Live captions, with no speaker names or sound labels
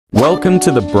Welcome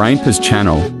to the Brainpers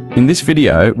channel. In this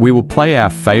video, we will play our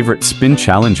favorite spin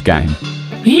challenge game.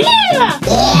 Yeah!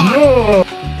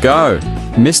 Go!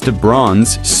 Mr.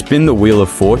 Bronze, spin the wheel of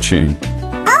fortune.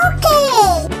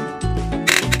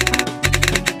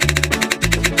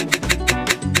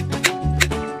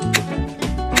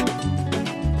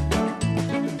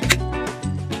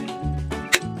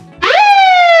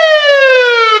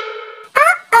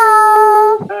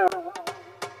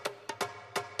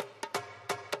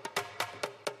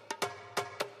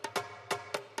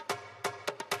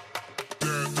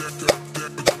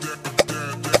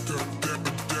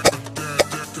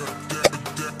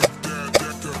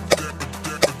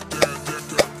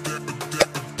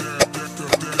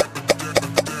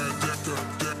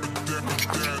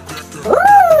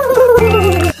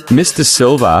 Mr.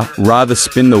 Silver, rather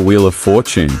spin the wheel of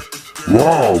fortune.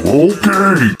 Wow,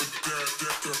 okay.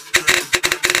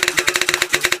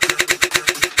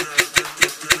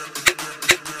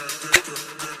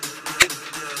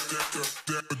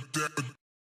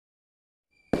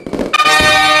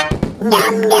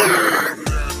 Nom nom.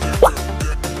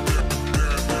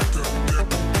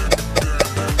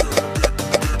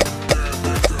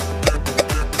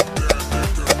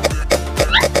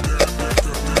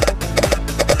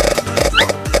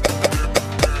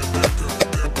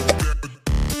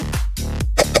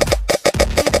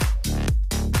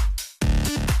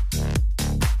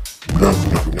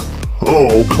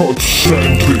 Oh, God's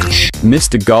sandwich.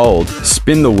 Mr. Gold,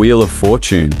 spin the wheel of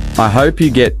fortune. I hope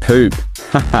you get poop.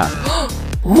 Haha.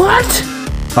 What?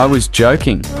 I was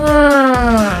joking.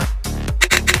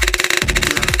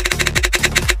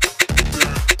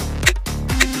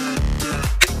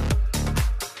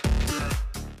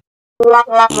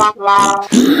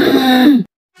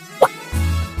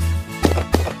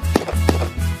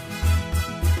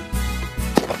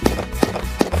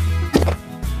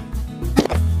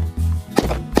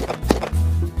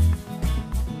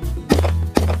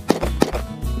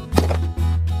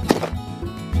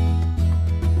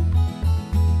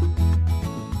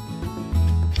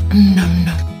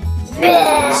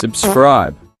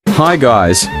 Subscribe. Hi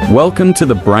guys, welcome to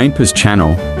the Brainpers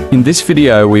channel. In this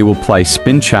video we will play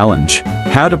Spin Challenge.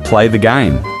 How to play the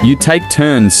game. You take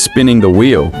turns spinning the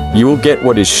wheel. You will get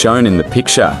what is shown in the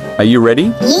picture. Are you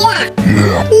ready? Yeah.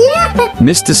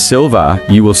 Mr. Silver,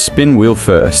 you will spin wheel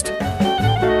first.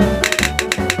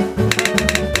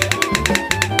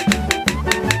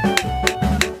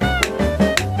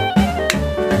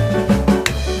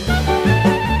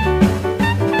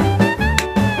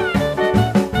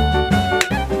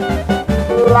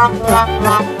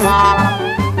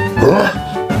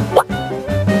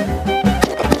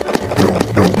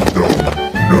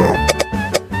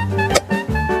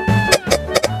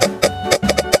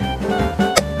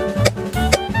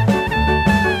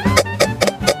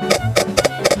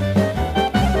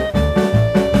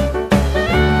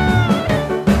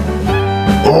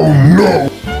 Oh no!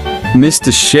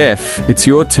 Mr. Chef, it's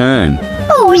your turn.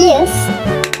 Oh yes.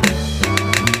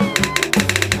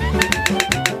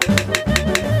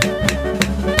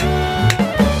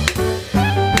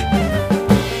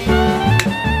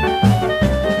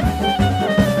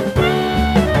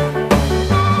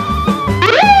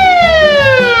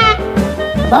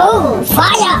 Oh,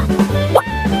 fire!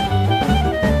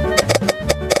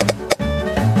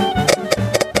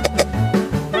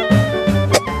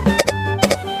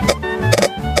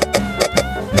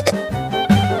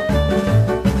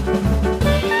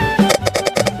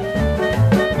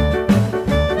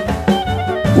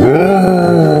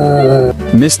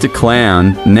 Mr.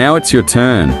 Clown, now it's your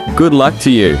turn. Good luck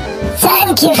to you.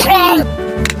 Thank you, friend.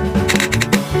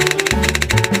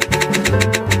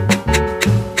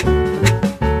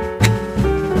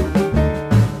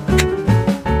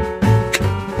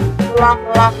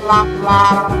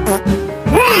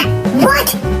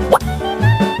 What?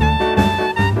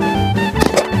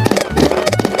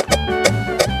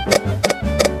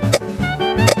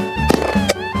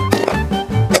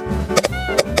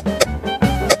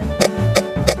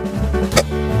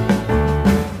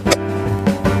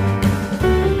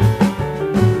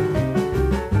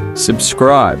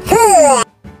 Subscribe.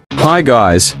 Hi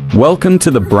guys, welcome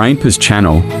to the Brainpers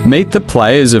channel. Meet the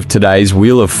players of today's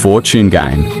Wheel of Fortune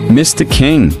game. Mr.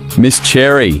 King, Miss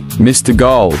Cherry, Mr.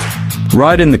 Gold.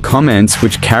 Write in the comments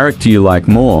which character you like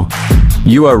more.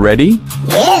 You are ready?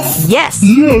 Yes.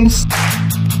 Yes.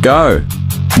 Go!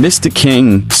 Mr.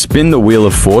 King, spin the Wheel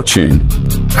of Fortune.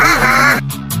 Ah!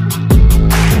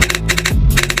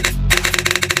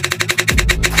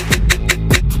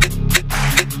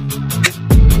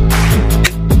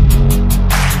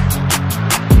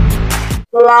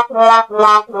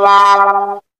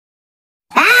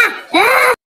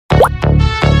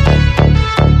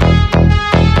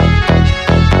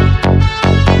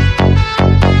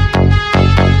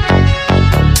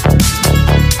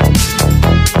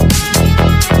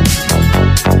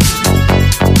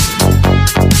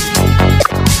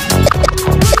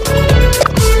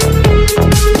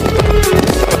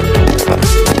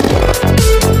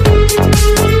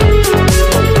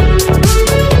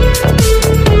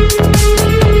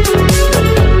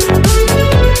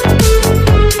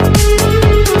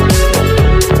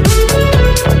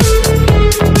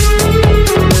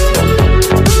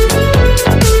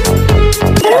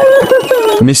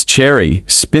 Cherry,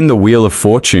 spin the wheel of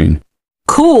fortune.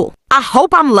 Cool. I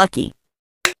hope I'm lucky.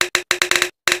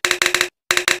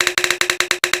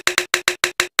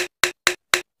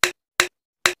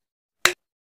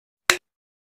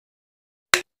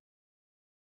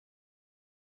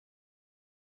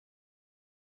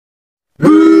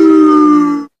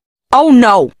 Oh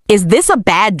no, is this a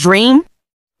bad dream?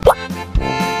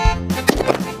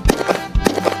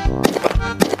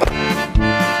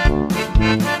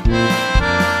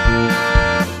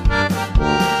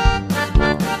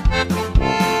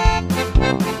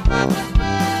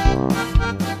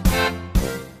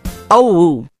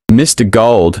 Oh. Mr.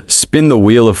 Gold, spin the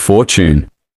wheel of fortune.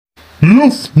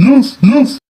 Yes, yes,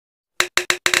 yes.